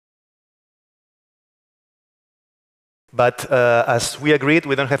But as we agreed,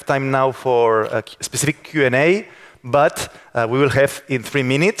 we don't have time now for a specific Q&A, but we will have in 3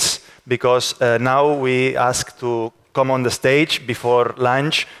 minutes, because now we ask to come on the stage before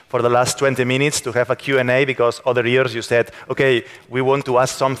lunch for the last 20 minutes to have a Q&A, because other years you said, okay, we want to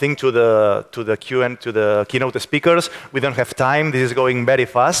ask something to the keynote speakers. We don't have time. This is going very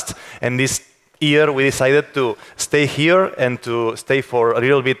fast. And this year we decided to stay here and to stay for a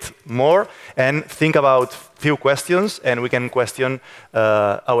little bit more and think about few questions, and we can question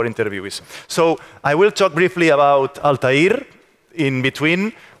our interviewees. So I will talk briefly about Altair in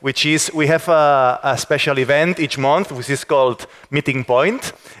between, which is we have a special event each month, which is called Meeting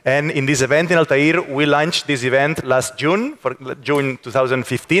Point. And in this event in Altair, we launched this event last June, for June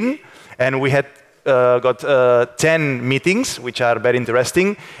 2015, and we had got 10 meetings, which are very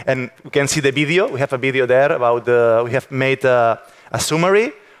interesting. And you can see the video. We have a video there about we have made a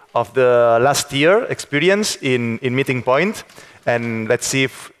summary of the last year experience in Meeting Point. And let's see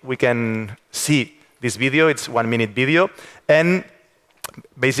if we can see this video. It's 1-minute video. And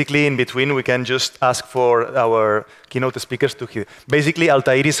basically, in between, we can just ask for our keynote speakers to hear. Basically,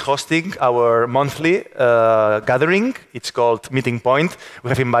 Altair is hosting our monthly gathering. It's called Meeting Point. We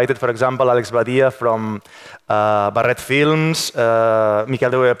have invited, for example, Alex Badia from Barret Films,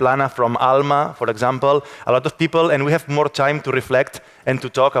 Miquel de Plana from Alma, for example, a lot of people, and we have more time to reflect and to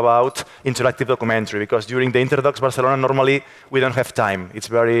talk about interactive documentary, because during the InterDocsBarcelona, normally, we don't have time. It's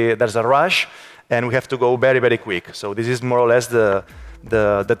there's a rush, and we have to go very, very quick. So this is more or less the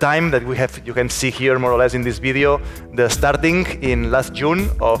time that we have. You can see here more or less in this video the starting in last June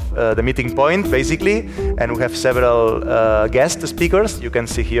of the Meeting Point, basically, and we have several guest speakers. You can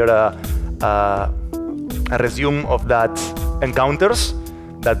see here a resume of that encounters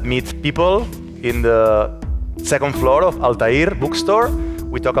that meet people in the 2nd floor of Altair bookstore.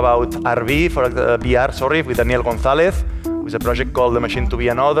 We talk about VR, sorry, with Daniel Gonzalez, with a project called The Machine to Be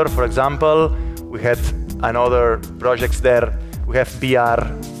Another, for example. We had another projects there. We have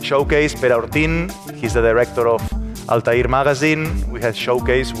VR showcase, Pere Ortin. He's the director of Altair magazine. We had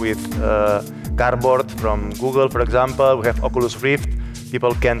showcase with Cardboard from Google, for example. We have Oculus Rift.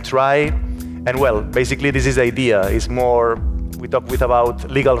 People can try. And well, basically this is the idea. It's more, we talk about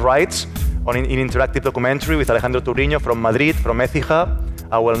legal rights in interactive documentary with Alejandro Turriño from Madrid, from Écija,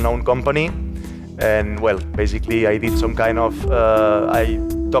 a well-known company. And well, basically I did some kind of, I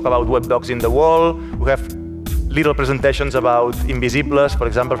talk about web docs in the wall. We have little presentations about Invisibles, for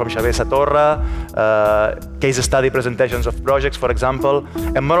example, from Xavier Satorra, case study presentations of projects, for example.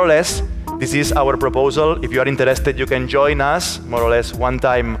 And more or less, this is our proposal. If you are interested, you can join us more or less 1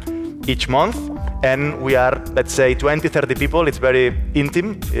 time each month. And we are, let's say, 20, 30 people. It's very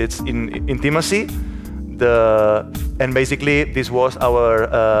intimate. It's in intimacy. And basically, this was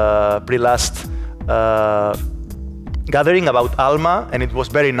our pre-last gathering about Alma, and it was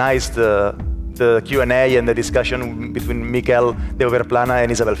very nice, the Q&A and the discussion between Miquel de Plana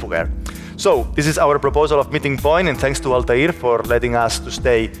and Isabel Fuguer. So this is our proposal of Meeting Point, and thanks to Altair for letting us to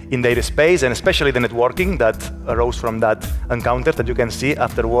stay in their space, and especially the networking that arose from that encounter that you can see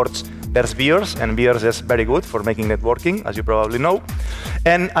afterwards. There's beers, and beers is very good for making networking, as you probably know.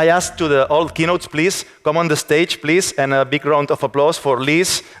 And I asked to all keynotes, please, come on the stage, please, and a big round of applause for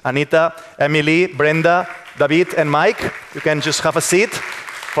Liz, Anita, Emilie, Brenda, David, and Mike. You can just have a seat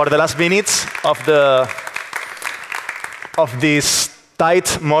for the last minutes of this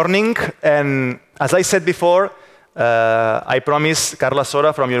tight morning. And as I said before, I promised Carla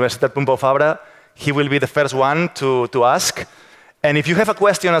Sora from Universitat Pompeu Fabra, he will be the first one to ask. And if you have a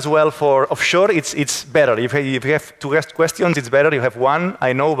question as well for offshore, it's better. If you have 2 questions, it's better. You have 1,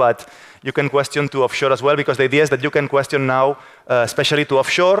 I know, but you can question to offshore as well, because the idea is that you can question now, especially to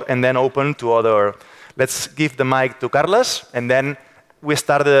offshore, and then open to other. Let's give the mic to Carlos, and then we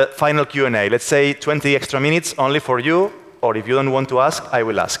start the final Q&A. Let's say 20 extra minutes only for you, or if you don't want to ask, I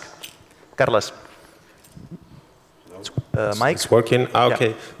will ask. Carlos. Mike? It's working? Okay.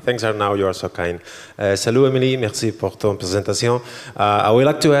 Yeah. Thanks, Arnaud. You are so kind. Salut, Emilie. Merci pour ton présentation. I would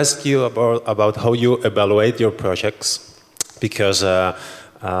like to ask you about how you evaluate your projects, because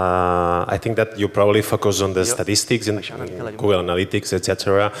I think that you probably focus on the statistics in Google Analytics,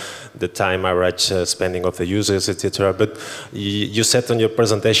 etc., the time average spending of the users, etc. But you said on your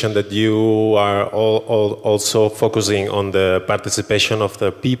presentation that you are also focusing on the participation of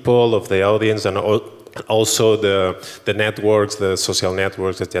the people, of the audience, and also the networks, the social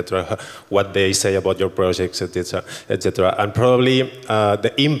networks, etc., what they say about your projects, etc., etc., and probably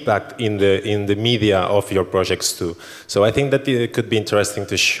the impact in the media of your projects too. So I think that it could be interesting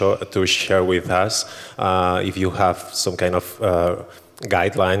to share with us if you have some kind of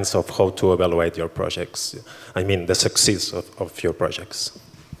guidelines of how to evaluate your projects. I mean, the success of your projects.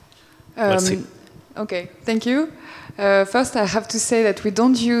 Okay, thank you. First, I have to say that we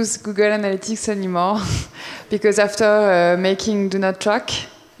don't use Google Analytics anymore because after making Do Not Track,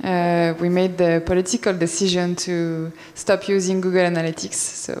 we made the political decision to stop using Google Analytics.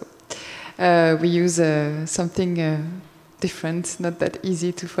 So we use something different, not that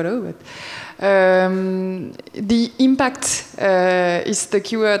easy to follow. But the impact is the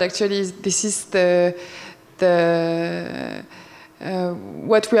keyword. Actually, this is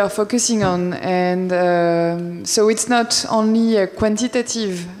what we are focusing on, and so it's not only a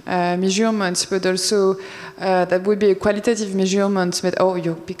quantitative measurement, but also that would be a qualitative measurement. But oh,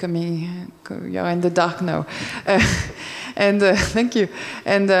 you're in the dark now, and thank you.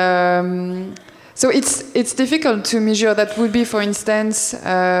 And so it's difficult to measure. That would be, for instance,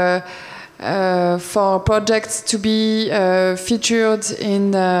 for projects to be featured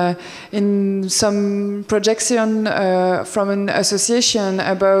in some projection from an association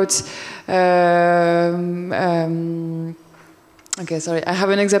about. Okay, sorry. I have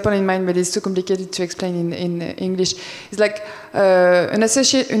an example in mind, but it's too complicated to explain in English. It's like an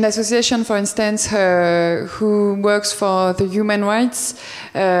association, for instance, who works for the human rights.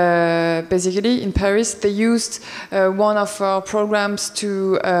 Basically, in Paris, they used one of our programs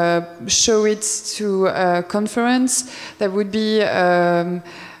to show it to a conference that would be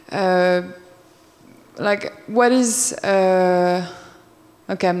like, what is... okay,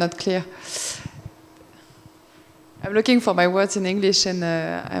 I'm not clear. I'm looking for my words in English, and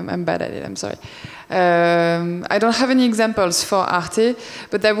I'm bad at it, I'm sorry. I don't have any examples for ARTE,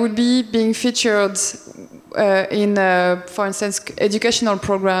 but that would be being featured in, for instance, educational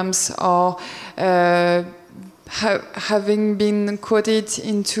programs, or having been quoted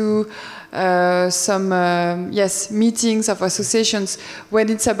into some meetings of associations when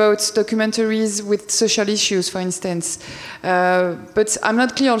it's about documentaries with social issues, for instance. But I'm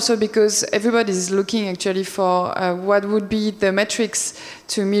not clear also because everybody is looking actually for what would be the metrics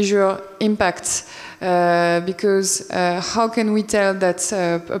to measure impact. Because how can we tell that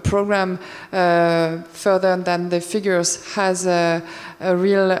a program further than the figures has a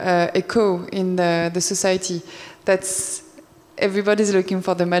real echo in the society? That's everybody's looking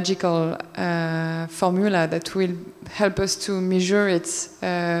for the magical formula that will help us to measure it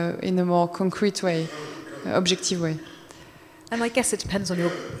in a more concrete way, objective way. And I guess it depends on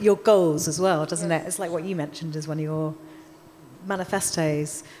your goals as well, doesn't it? It's like what you mentioned as one of your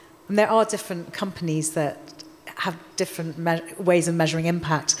manifestos. And there are different companies that have different ways of measuring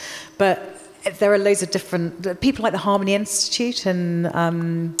impact, but there are loads of different people like the Harmony Institute in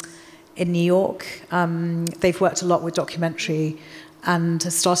New York. They've worked a lot with documentary and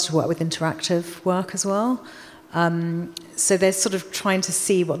have started to work with interactive work as well. So they're sort of trying to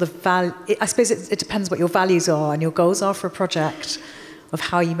see what the value... I suppose it depends what your values are and your goals are for a project, of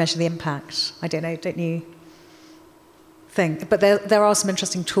how you measure the impact. I don't know, don't you think? But there are some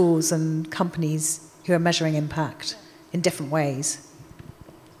interesting tools and companies who are measuring impact in different ways.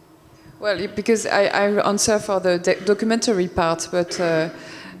 Well, because I answer for the documentary part, but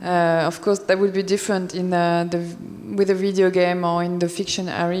of course that would be different in with a video game or in the fiction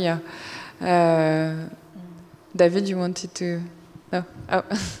area. David, you wanted to? No. Oh.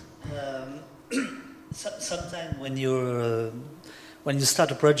 Sometimes when you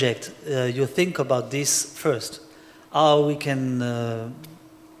start a project, you think about this first. How we can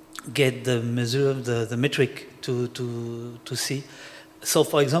get the measure, the metric to see. So,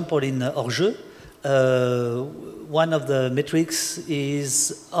 for example, in hors-jeu, one of the metrics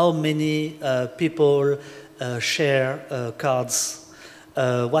is how many people share cards,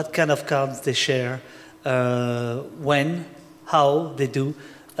 what kind of cards they share, when, how they do.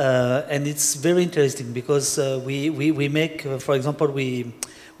 And it's very interesting because we make, for example, we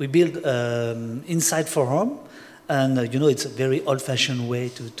build inside forum. And you know, it's a very old-fashioned way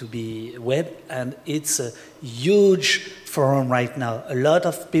to be web, and it's a huge forum right now. A lot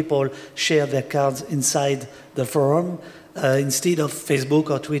of people share their cards inside the forum instead of Facebook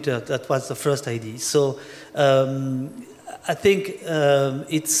or Twitter. That was the first idea. So I think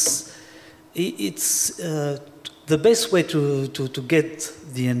it's the best way to get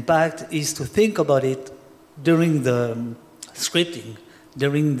the impact is to think about it during the scripting,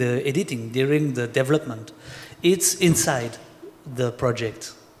 during the editing, during the development. It's inside the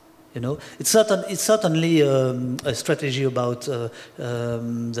project, you know. It's not only a strategy about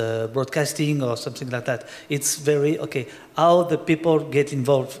the broadcasting or something like that. It's very, okay, how the people get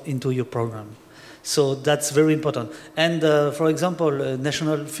involved into your program. So that's very important. And for example,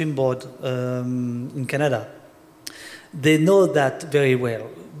 National Film Board in Canada, They know that very well.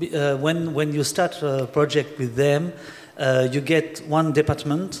 When you start a project with them, you get one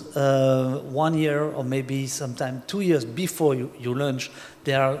department 1 year or maybe sometime 2 years before you launch.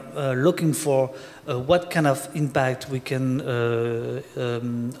 They are looking for what kind of impact we can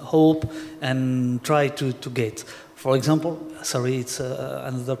hope and try to get. For example, sorry, it's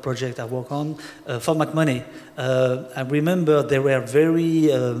another project I work on, for McMoney. I remember they were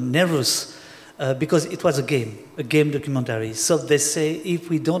very nervous because it was a game documentary. So they say if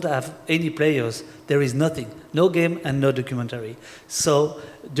we don't have any players, there is nothing, no game and no documentary. So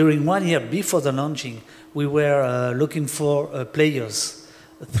during 1 year before the launching, we were looking for players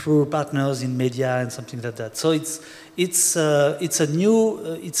through partners in media and something like that. So it's a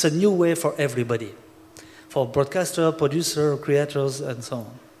new way for everybody, for broadcaster, producer, creators, and so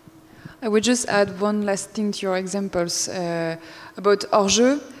on. I would just add one last thing to your examples about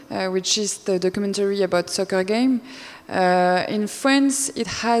Hors-jeu, which is the documentary about soccer game. In France, it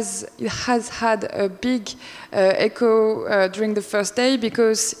has had a big echo during the first day,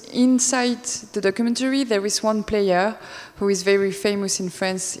 because inside the documentary there is one player who is very famous in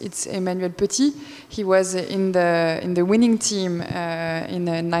France. It's Emmanuel Petit. He was in the winning team in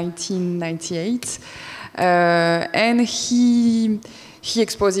 1998, and he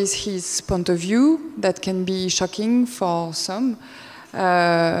exposes his point of view that can be shocking for some.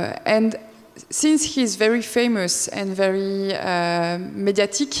 And since he's very famous and very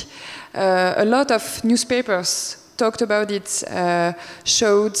mediatic, a lot of newspapers talked about it,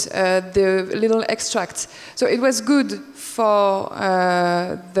 showed the little extract. So it was good for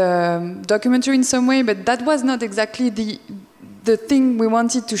the documentary in some way, but that was not exactly the thing we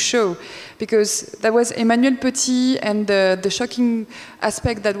wanted to show, because that was Emmanuel Petit and the shocking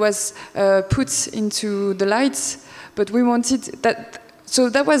aspect that was put into the lights, but we wanted that. So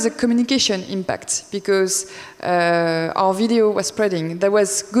that was a communication impact, because our video was spreading. That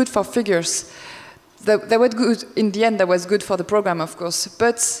was good for figures. That was good in the end. That was good for the program, of course.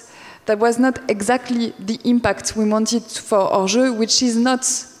 But that was not exactly the impact we wanted for Hors-jeu, which is not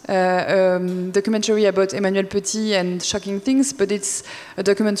a documentary about Emmanuel Petit and shocking things, but it's a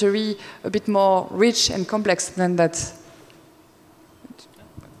documentary a bit more rich and complex than that.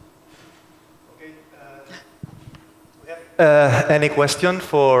 Any question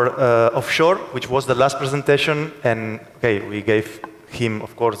for offshore, which was the last presentation? And okay, we gave him,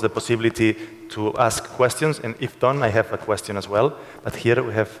 of course, the possibility to ask questions. And if done, I have a question as well. But here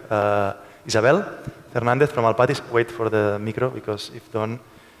we have Isabel Fernandez from Alpatis. Wait for the micro, because if done,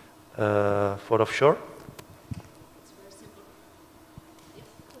 for offshore.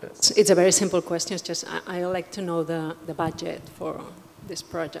 It's a very simple question. It's just I like to know the budget for this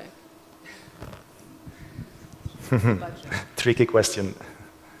project. Tricky question.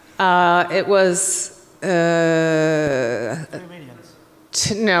 It was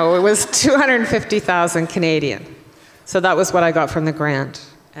no, it was 250,000 Canadian. So that was what I got from the grant,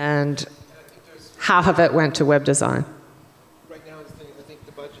 and half of it went to web design. Right now, I think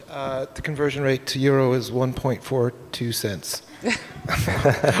the budget, the conversion rate to euro is 1.42 cents.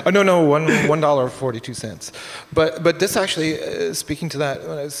 Oh, no, $1.42. But this actually, speaking to that,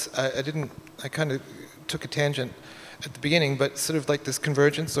 when I kind of took a tangent at the beginning, but sort of like this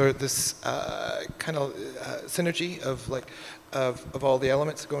convergence, or this kind of synergy of all the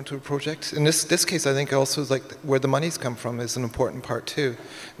elements that go into a project. In this case, I think also is like where the money's come from is an important part too.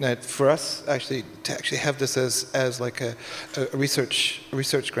 Now, for us actually to have this as like a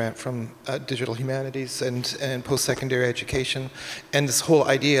research grant from digital humanities and post-secondary education, and this whole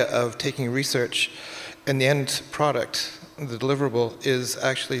idea of taking research and the end product, the deliverable, is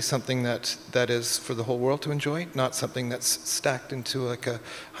actually something that is for the whole world to enjoy, not something that's stacked into like a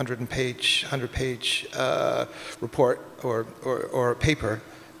 100-page report or a paper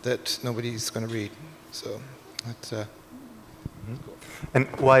that nobody's going to read. So that's cool. And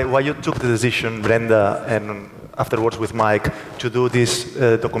why you took the decision, Brenda, and afterwards with Mike, to do this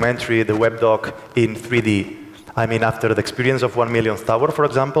documentary, the web doc, in 3D? I mean, after the experience of 1 Millionth Tower, for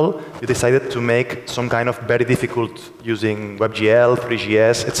example, you decided to make some kind of very difficult, using WebGL,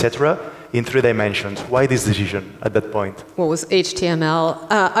 3GS, etc., in 3 dimensions. Why this decision at that point? What was HTML?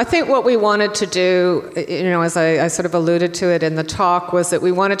 I think what we wanted to do, you know, as I sort of alluded to it in the talk, was that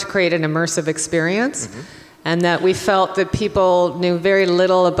we wanted to create an immersive experience, and that we felt that people knew very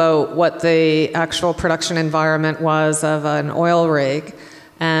little about what the actual production environment was of an oil rig.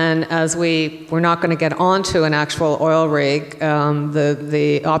 And as we were not going to get onto an actual oil rig,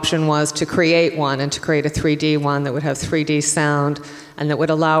 the option was to create one, and to create a 3D one that would have 3D sound and that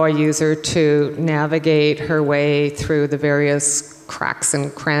would allow a user to navigate her way through the various cracks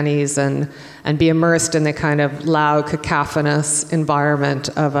and crannies and be immersed in the kind of loud, cacophonous environment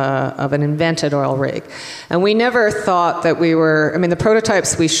of an invented oil rig. And we never thought that we were, I mean, the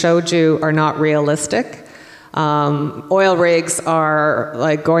prototypes we showed you are not realistic. Oil rigs are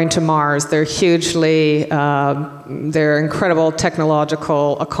like going to Mars. They're hugely, they're incredible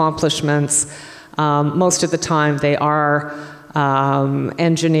technological accomplishments. Most of the time they are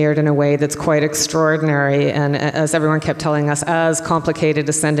engineered in a way that's quite extraordinary, and as everyone kept telling us, as complicated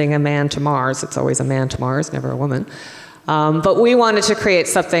as sending a man to Mars. It's always a man to Mars, never a woman. But we wanted to create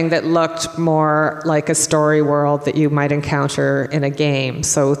something that looked more like a story world that you might encounter in a game.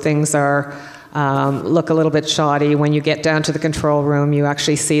 So things are look a little bit shoddy. When you get down to the control room, you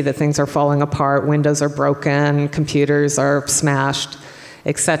actually see that things are falling apart, windows are broken, computers are smashed,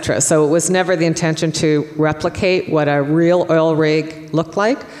 etc. So it was never the intention to replicate what a real oil rig looked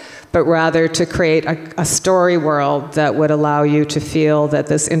like, but rather to create a story world that would allow you to feel that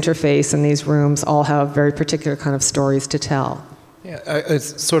this interface and these rooms all have very particular kind of stories to tell. Yeah,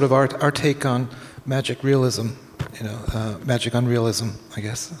 it's sort of our take on magic realism. You know, magic unrealism, I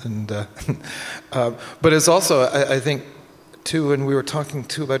guess, and but it's also, I think, too. And we were talking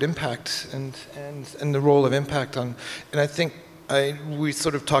too about impact and the role of impact on. And I think we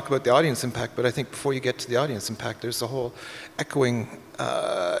sort of talk about the audience impact, but I think before you get to the audience impact, there's a whole echoing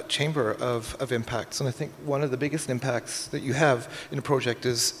chamber of impacts. And I think one of the biggest impacts that you have in a project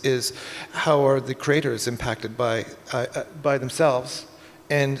is how are the creators impacted by themselves.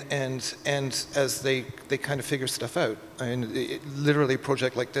 And as they kind of figure stuff out. I mean, literally a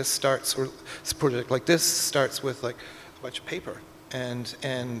project like this starts with like a bunch of paper and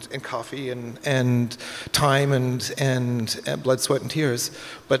coffee and time and blood, sweat, and tears.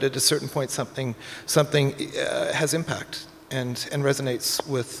 But at a certain point, something has impact and resonates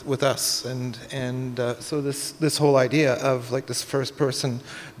with us. And so this whole idea of like this first person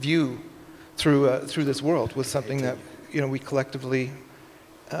view through this world was something that, you know, we collectively.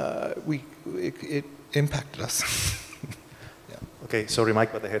 It impacted us. Yeah. Okay, sorry,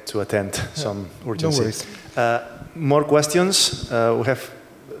 Mike, but I had to attend some urgency. No worries. More questions. We have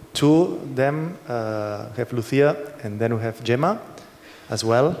two of them. We have Lucia, and then we have Gemma as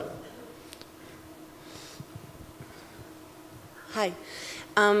well. Hi.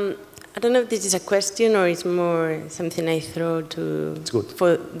 I don't know if this is a question or it's more something I throw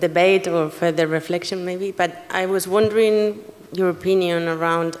for debate or further reflection maybe, but I was wondering your opinion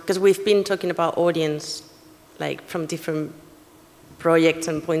around, because we've been talking about audience, like from different projects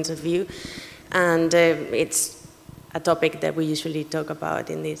and points of view, and it's a topic that we usually talk about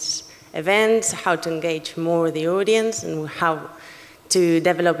in these events, how to engage more the audience and how to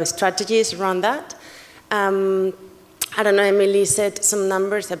develop strategies around that. I don't know, Emilie said some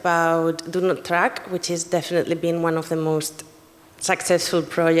numbers about Do Not Track, which has definitely been one of the most successful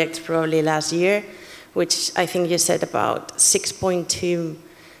projects probably last year, which I think you said about 6.2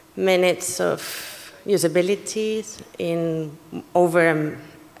 minutes of usability in over,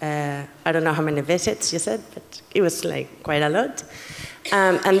 I don't know how many visits you said, but it was like quite a lot.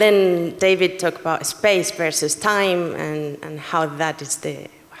 And then David talked about space versus time and how that is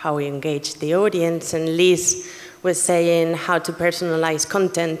how we engage the audience. And Liz was saying how to personalize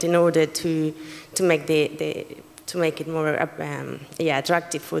content in order to make to make it more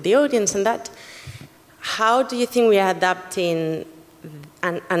attractive for the audience and that. How do you think we are adapting,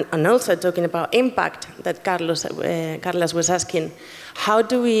 and also talking about impact that Carlos was asking, how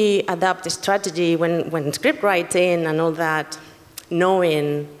do we adapt the strategy when script writing and all that,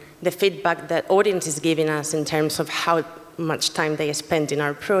 knowing the feedback that audience is giving us in terms of how much time they spend in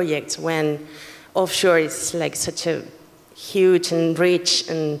our projects, when offshore is like such a huge and rich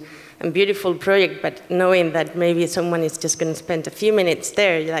and beautiful project, but knowing that maybe someone is just going to spend a few minutes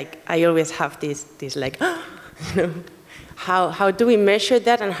there, like I always have this like, you know, how do we measure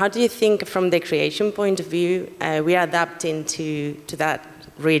that, and how do you think from the creation point of view we are adapting to that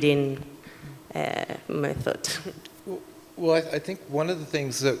reading method? Well, I think one of the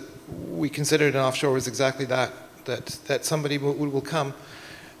things that we considered in offshore was exactly that somebody will come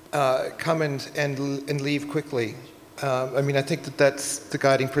and leave quickly. I mean, I think that's the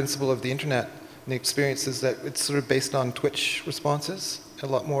guiding principle of the internet and the experience is that it's sort of based on Twitch responses a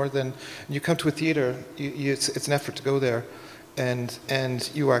lot more than you come to a theater. It's an effort to go there, and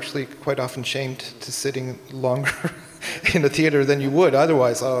you are actually quite often shamed to sitting longer in a theater than you would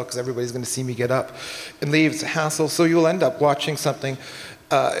otherwise. Oh, because everybody's going to see me get up and leave. It's a hassle. So you'll end up watching something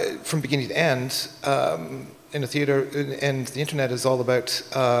from beginning to end in a theater, and the internet is all about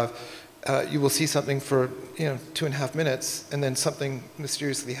you will see something for 2.5 minutes, and then something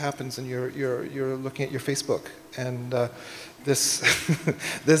mysteriously happens, and you're looking at your Facebook, and this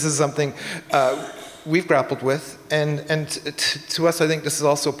this is something we've grappled with, and to us, I think this is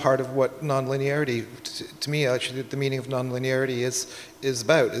also part of what nonlinearity, to me, actually, the meaning of nonlinearity is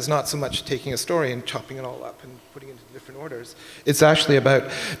about. Is not so much taking a story and chopping it all up and putting it into different orders. It's actually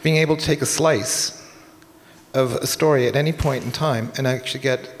about being able to take a slice of a story at any point in time and actually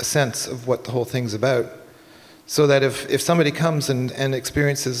get a sense of what the whole thing's about. So that if somebody comes and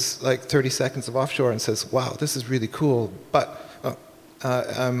experiences like 30 seconds of offshore and says, wow, this is really cool, but,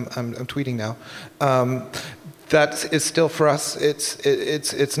 I'm tweeting now, that is still for us,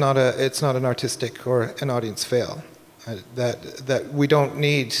 it's not an artistic or an audience fail. That we don't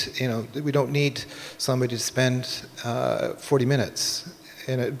need, we don't need somebody to spend 40 minutes,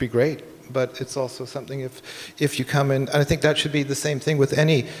 and it'd be great. But it's also something if you come in, and I think that should be the same thing with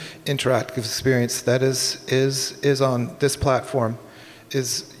any interactive experience that is on this platform,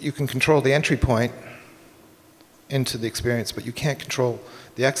 is you can control the entry point into the experience, but you can't control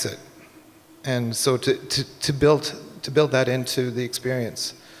the exit. And so to build that into the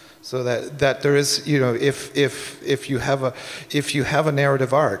experience, so that there is, if you have a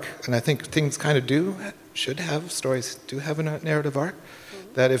narrative arc, and I think things kind of stories do have a narrative arc,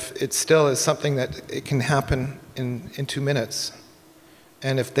 that if it still is something that it can happen in 2 minutes,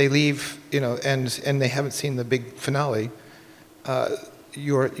 and if they leave, and they haven't seen the big finale,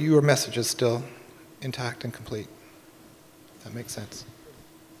 your message is still intact and complete. If that makes sense.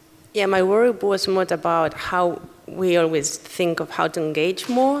 Yeah, my worry was more about how we always think of how to engage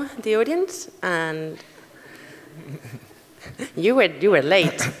more the audience, and you were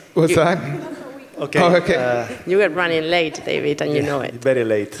late. What's that? Okay. Oh, okay. You were running late, David, and you know it. Very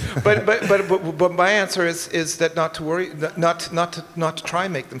late. But my answer is that not to worry, not to try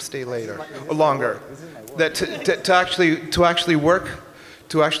and make them stay later or longer. That to actually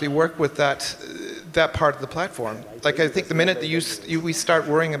work with that part of the platform. Like, I think the minute that we start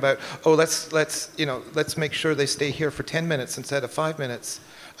worrying about, oh, let's make sure they stay here for 10 minutes instead of 5 minutes,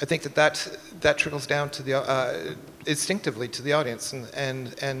 I think that trickles down to the instinctively to the audience,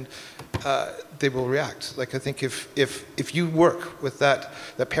 and they will react. Like, I think if you work with that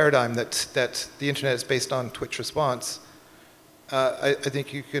paradigm that the internet is based on Twitch response, I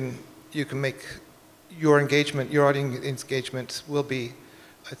think you can make your engagement, your audience engagement will be,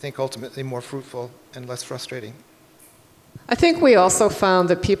 I think, ultimately more fruitful and less frustrating. I think we also found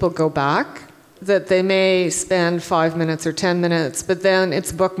that people go back, that they may spend 5 minutes or 10 minutes, but then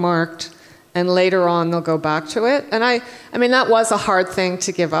it's bookmarked, and later on they'll go back to it. And I mean, that was a hard thing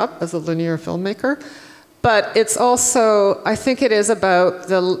to give up as a linear filmmaker, but it's also, I think it is about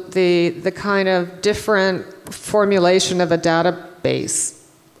the kind of different formulation of a database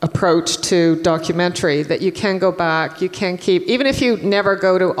approach to documentary, that you can go back, you can keep, even if you never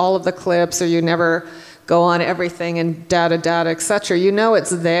go to all of the clips or you never go on everything in Dada-Data, etc. You know it's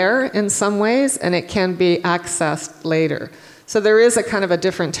there in some ways, and it can be accessed later. So there is a kind of a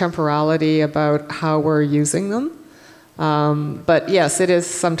different temporality about how we're using them. But yes, it is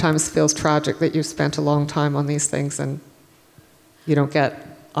sometimes feels tragic that you've spent a long time on these things and you don't get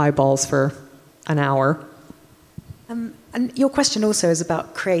eyeballs for an hour. And your question also is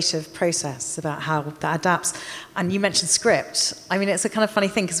about creative process, about how that adapts. And you mentioned script. I mean, it's a kind of funny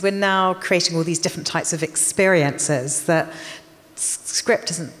thing, because we're now creating all these different types of experiences that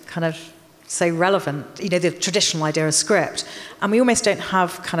script isn't kind of so relevant, the traditional idea of script. And we almost don't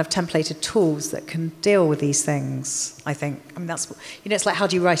have kind of templated tools that can deal with these things, I think. I mean, that's, it's like, how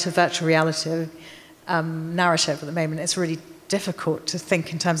do you write a virtual reality narrative at the moment? It's really difficult to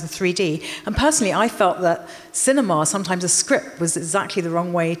think in terms of 3D. And personally, I felt that cinema, sometimes a script was exactly the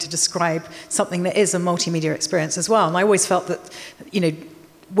wrong way to describe something that is a multimedia experience as well. And I always felt that,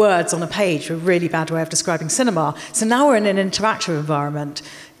 words on a page were a really bad way of describing cinema. So now we're in an interactive environment.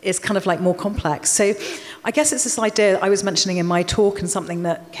 It's kind of like more complex. So I guess it's this idea that I was mentioning in my talk, and something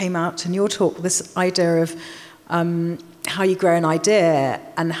that came out in your talk, this idea of how you grow an idea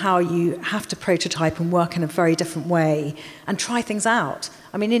and how you have to prototype and work in a very different way and try things out.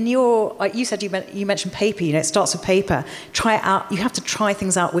 I mean, in your, like you said, you mentioned paper, it starts with paper. Try it out. You have to try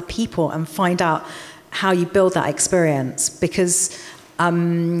things out with people and find out how you build that experience, because,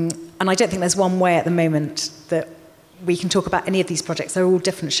 and I don't think there's one way at the moment that we can talk about any of these projects. They're all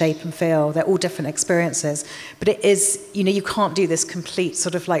different shape and feel. They're all different experiences. But it is, you can't do this complete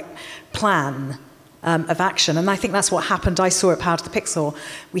sort of like plan of action. And I think that's what happened. I saw it Power to the Pixel.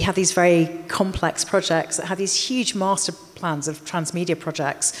 We had these very complex projects that had these huge master plans of transmedia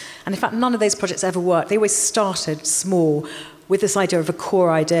projects. And in fact, none of those projects ever worked. They always started small with this idea of a core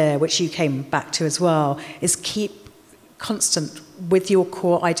idea, which you came back to as well, is keep constant with your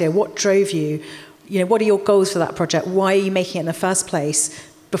core idea. What drove you? You know, what are your goals for that project? Why are you making it in the first place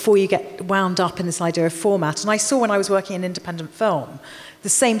before you get wound up in this idea of format? And I saw when I was working in independent film, the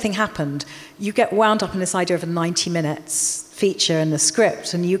same thing happened. You get wound up in this idea of a 90 minutes feature in the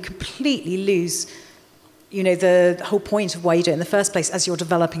script, and you completely lose, you know, the whole point of why you do it in the first place as you're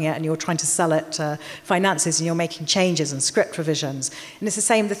developing it and you're trying to sell it to finances and you're making changes and script revisions. And it's the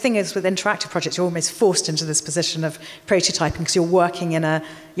same, the thing is with interactive projects, you're almost forced into this position of prototyping because you're working in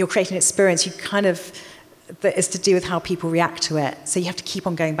you're creating an experience, you kind of, that is to do with how people react to it. So you have to keep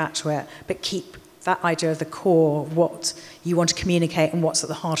on going back to it, but keep that idea of the core, what you want to communicate and what's at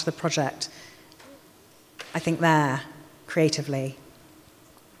the heart of the project. I think there, creatively.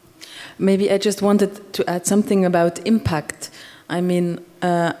 Maybe I just wanted to add something about impact. I mean,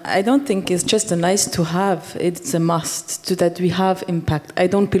 I don't think it's just a nice to have, it's a must to that we have impact. I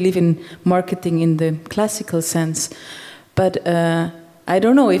don't believe in marketing in the classical sense, but I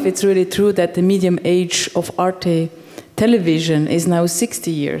don't know if it's really true that the median age of ARTE television is now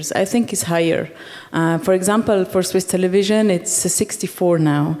 60 years. I think it's higher. For example, for Swiss television, it's 64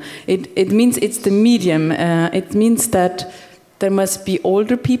 now. It means it's the medium. It means that there must be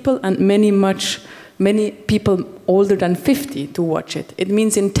older people and many people older than 50 to watch it. It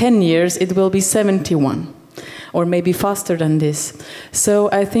means in 10 years it will be 71, or maybe faster than this. So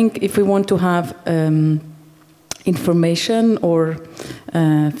I think if we want to have information or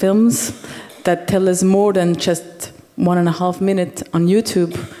films that tell us more than just 1.5 minutes on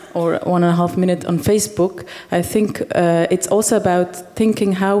YouTube or 1.5 minutes on Facebook, I think it's also about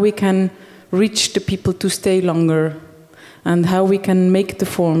thinking how we can reach the people to stay longer and how we can make the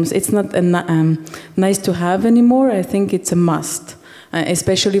forms. It's not nice to have anymore. I think it's a must,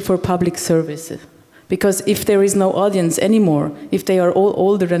 especially for public services. Because if there is no audience anymore, if they are all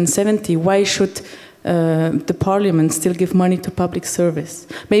older than 70, why should the parliament still give money to public service?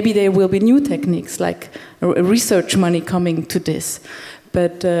 Maybe there will be new techniques like research money coming to this.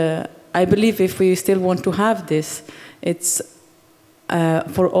 But I believe if we still want to have this, it's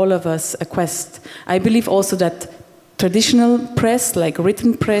for all of us a quest. I believe also that traditional press, like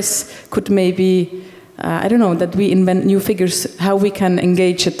written press, could maybe, I don't know, that we invent new figures, how we can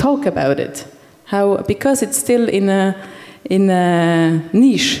engage a talk about it. Because it's still in a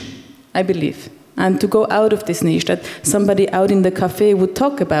niche, I believe. And to go out of this niche, that somebody out in the cafe would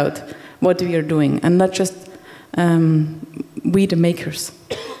talk about what we are doing, and not just we the makers.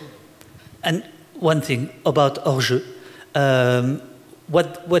 And one thing about hors-jeu,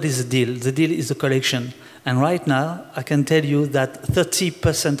 what is the deal? The deal is a collection. And right now, I can tell you that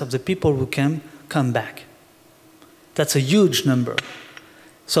 30% of the people who come back. That's a huge number.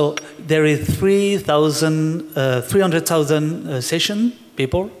 So there is 300,000 session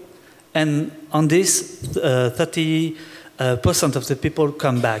people, and on this, 30% of the people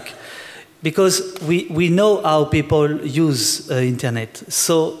come back. Because we know how people use internet.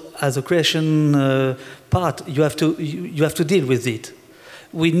 So as a creation part, you have to deal with it.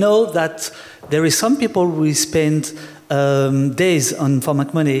 We know that there is some people who spend days on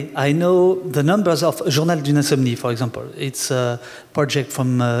format money. I know the numbers of Journal d'une Insomnie, for example. It's a project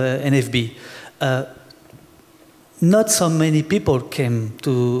from NFB. Not so many people came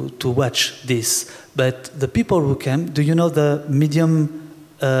to watch this, but the people who came, do you know the medium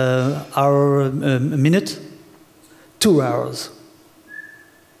minute? 2 hours.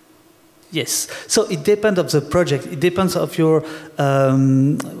 Yes. So it depends of the project. It depends of your,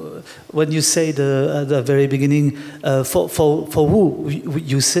 when you say at the very beginning, for who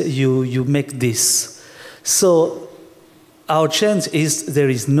you say you make this. So our chance is there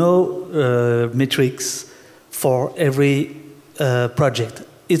is no metrics for every project.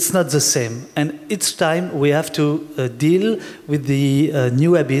 It's not the same. And each time we have to deal with the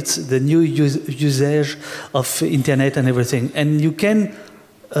new habits, the new usage of internet and everything. And you can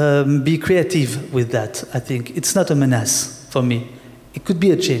be creative with that, I think. It's not a menace for me. It could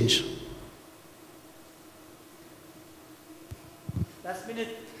be a change. Last minute.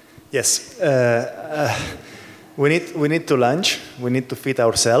 Yes. We need to lunch. We need to feed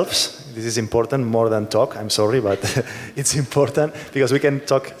ourselves. This is important more than talk. I'm sorry, but it's important because we can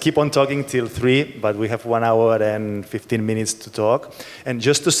keep on talking till 3, but we have 1 hour and 15 minutes to talk. And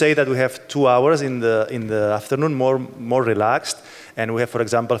just to say that we have 2 hours in the afternoon, more relaxed. And we have, for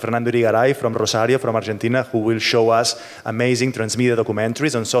example, Fernando Irigaray from Rosario, from Argentina, who will show us amazing transmedia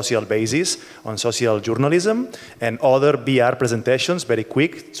documentaries on social basis, on social journalism, and other VR presentations, very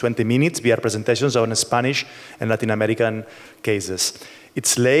quick, 20 minutes, VR presentations on Spanish and Latin American cases.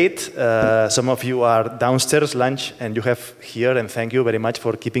 it's late. Some of you are downstairs lunch, and you have here, and thank you very much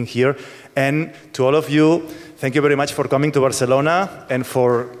for keeping here. And to all of you, thank you very much for coming to Barcelona and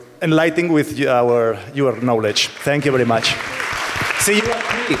for enlightening with your knowledge. Thank you very much. See you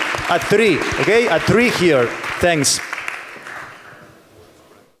at 3, okay? At 3 here. Thanks.